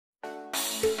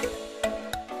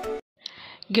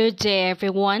Good day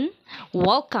everyone.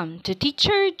 Welcome to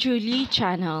Teacher Julie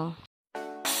channel.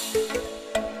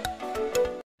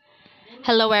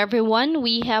 Hello everyone,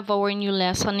 we have our new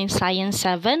lesson in Science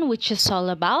 7 which is all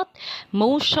about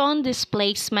motion,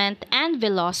 displacement, and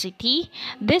velocity,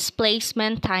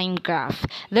 displacement time graph.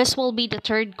 This will be the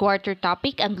third quarter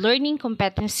topic and learning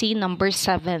competency number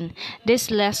 7. This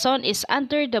lesson is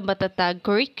under the MATATAG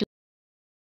curriculum.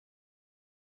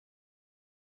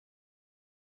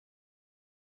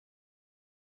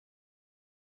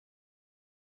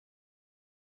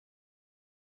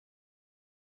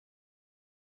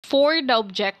 For the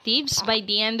objectives, by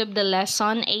the end of the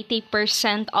lesson,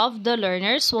 80% of the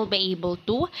learners will be able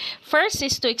to. First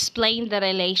is to explain the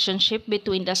relationship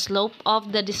between the slope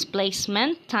of the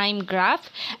displacement time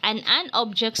graph and an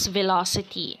object's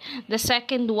velocity. The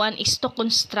second one is to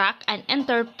construct and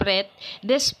interpret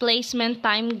displacement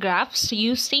time graphs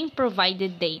using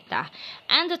provided data.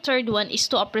 And the third one is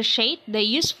to appreciate the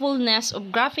usefulness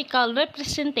of graphical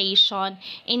representation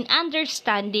in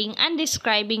understanding and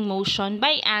describing motion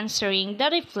by answering the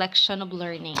reflection of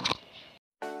learning.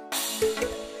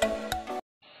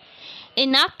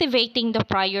 In activating the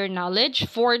prior knowledge,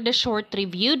 for the short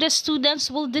review, the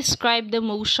students will describe the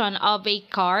motion of a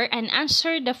car and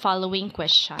answer the following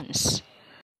questions.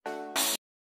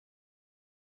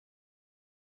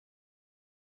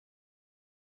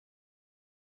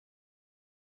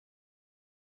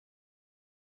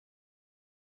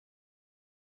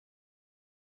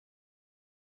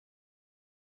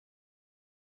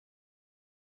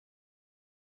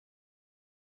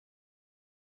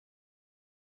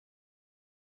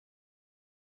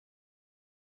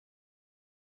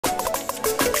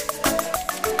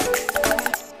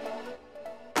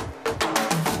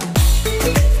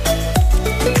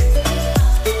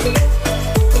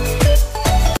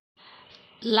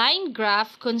 Line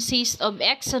graph consists of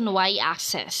x and y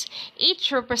axes,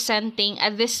 each representing a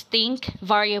distinct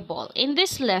variable. In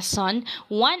this lesson,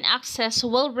 one axis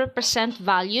will represent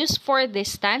values for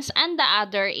distance and the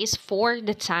other is for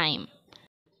the time.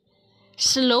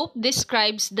 Slope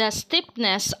describes the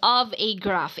steepness of a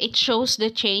graph. It shows the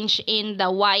change in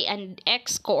the y and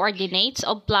x coordinates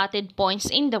of plotted points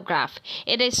in the graph.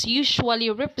 It is usually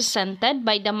represented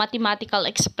by the mathematical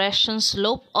expression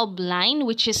slope of line,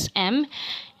 which is m,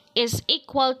 is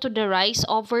equal to the rise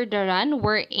over the run,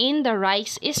 wherein the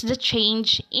rise is the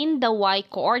change in the y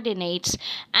coordinates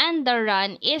and the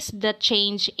run is the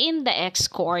change in the x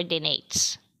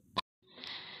coordinates.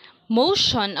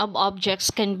 Motion of objects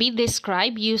can be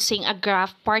described using a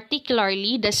graph,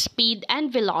 particularly the speed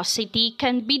and velocity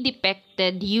can be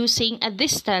depicted using a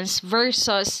distance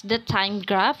versus the time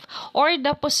graph or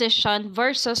the position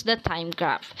versus the time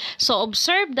graph. So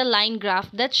observe the line graph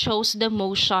that shows the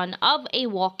motion of a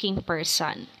walking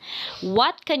person.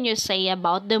 What can you say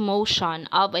about the motion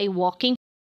of a walking person?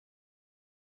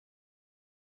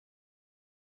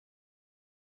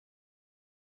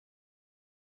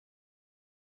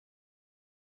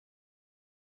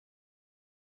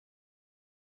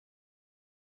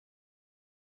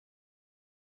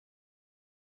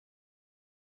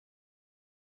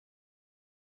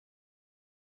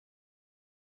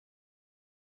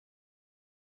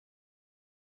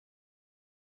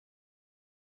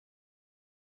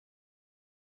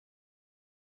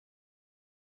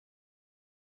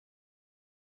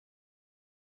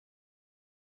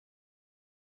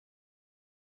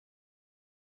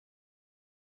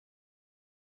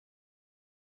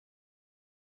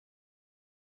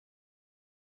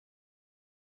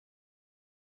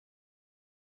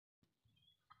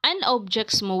 An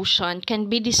object's motion can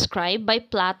be described by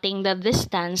plotting the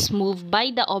distance moved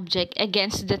by the object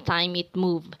against the time it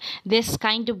moved. This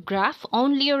kind of graph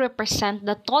only represents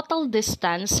the total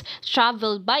distance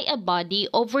traveled by a body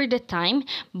over the time,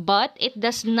 but it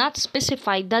does not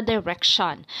specify the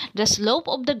direction. The slope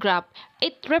of the graph,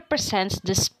 it represents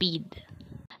the speed.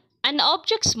 An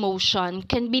object's motion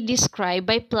can be described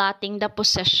by plotting the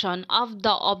position of the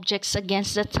objects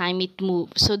against the time it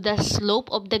moves. So the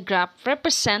slope of the graph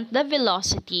represents the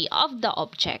velocity of the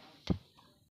object.